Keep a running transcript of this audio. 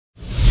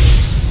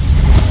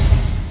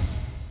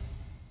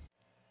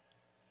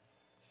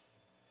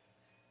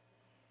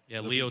Yeah,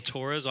 Leo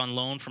Torres on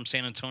loan from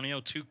San Antonio.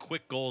 2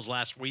 quick goals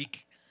last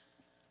week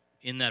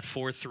in that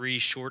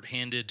 4-3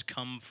 shorthanded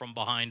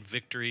come-from-behind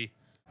victory.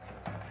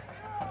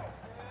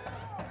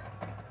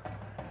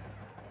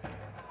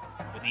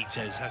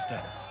 Benitez has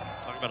to...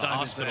 Talk about a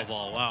hospital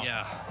ball, wow.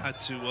 Yeah, had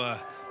to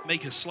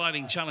make a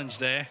sliding challenge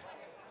there.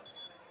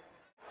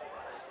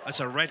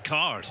 That's a red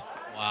card.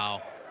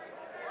 Wow.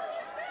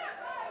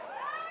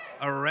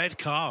 A red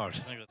card.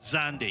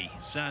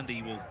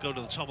 Zandy will go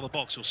to the top of the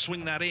box. He'll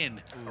swing that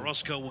in.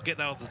 Orozco will get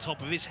that off the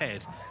top of his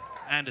head.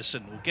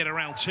 Anderson will get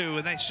around 2,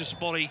 and that's just a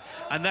body,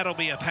 and that'll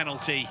be a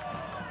penalty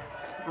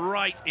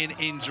right in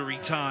injury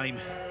time.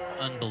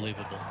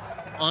 Unbelievable.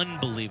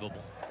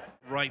 Unbelievable.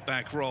 Right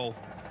back roll.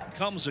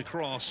 Comes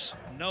across,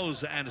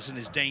 knows that Anderson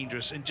is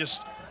dangerous, and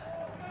just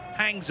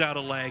hangs out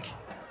a leg.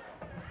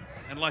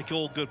 And like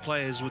all good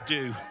players would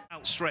do,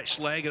 outstretched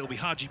leg. It'll be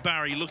Hadji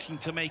Barry looking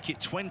to make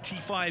it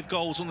 25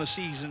 goals on the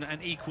season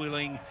and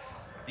equaling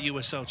the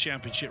USL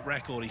Championship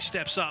record. He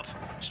steps up,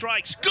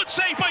 strikes, good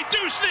save by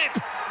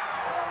Dewsnup.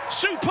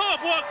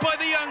 Superb work by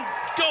the young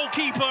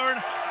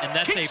goalkeeper, and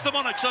that keeps the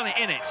Monarchs on it,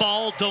 in it.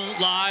 Ball don't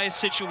lie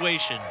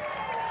situation.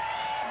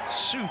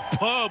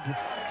 Superb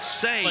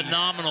save.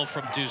 Phenomenal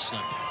from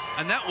Dewsnup.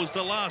 And that was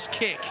the last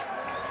kick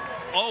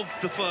of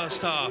the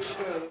first half.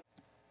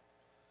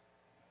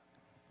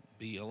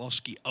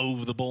 Bielowski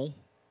over the ball.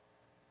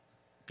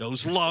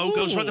 Goes low,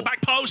 goes right the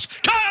back post.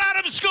 Kyle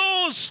Adams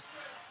scores!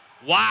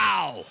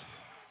 Wow.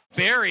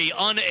 Barry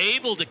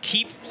unable to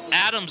keep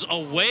Adams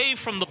away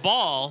from the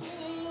ball.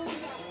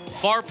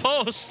 Far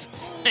post.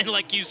 And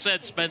like you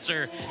said,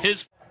 Spencer,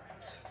 his...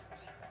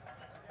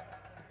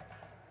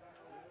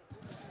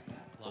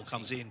 Ball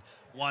comes in.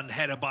 One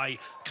header by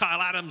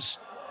Kyle Adams.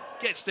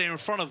 Gets there in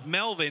front of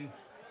Melvin.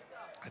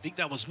 I think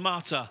that was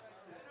Mata.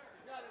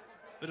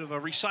 Bit of a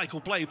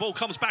recycle play. Ball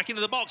comes back into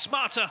the box.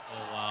 Mata.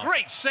 Oh, wow.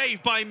 Great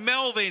save by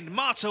Melvin.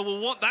 Mata will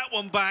want that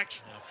one back.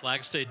 Yeah,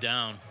 flag stayed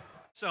down.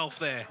 Self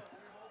there.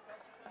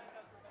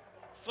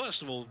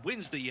 First of all,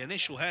 wins the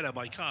initial header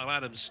by Kyle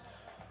Adams.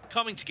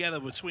 Coming together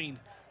between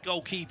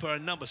goalkeeper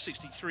and number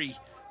 63.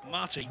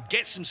 Mata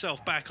gets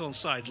himself back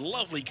onside.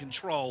 Lovely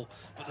control,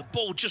 but the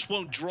ball just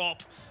won't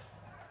drop.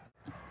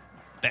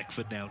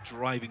 Beckford now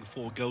driving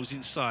forward, goes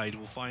inside.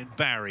 We'll find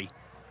Barry.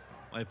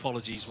 My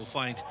apologies. We'll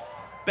find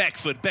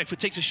Beckford. Beckford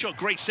takes a shot.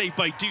 Great save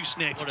by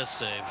Dewsnup. What a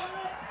save.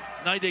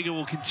 Nidegger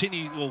will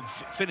continue, will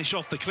finish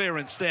off the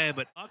clearance there,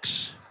 but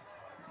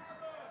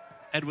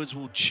Edwards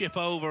will chip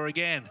over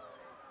again.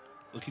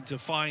 Looking to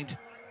find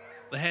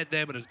the head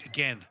there, but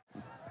again.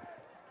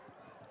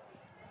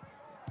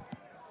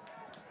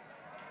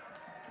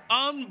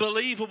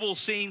 Unbelievable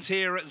scenes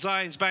here at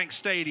Zions Bank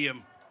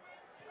Stadium.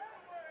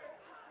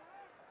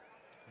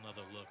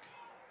 Another look.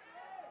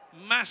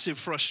 Massive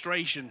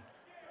frustration.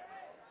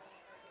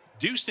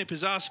 Dewsnup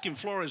is asking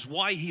Flores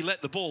why he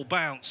let the ball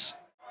bounce.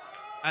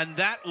 And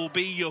that will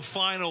be your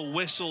final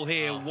whistle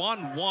here.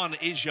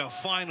 1-1 is your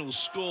final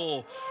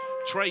score.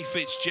 Trey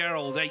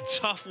Fitzgerald, a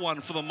tough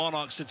one for the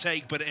Monarchs to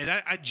take, but an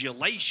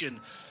adulation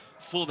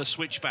for the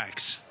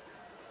Switchbacks.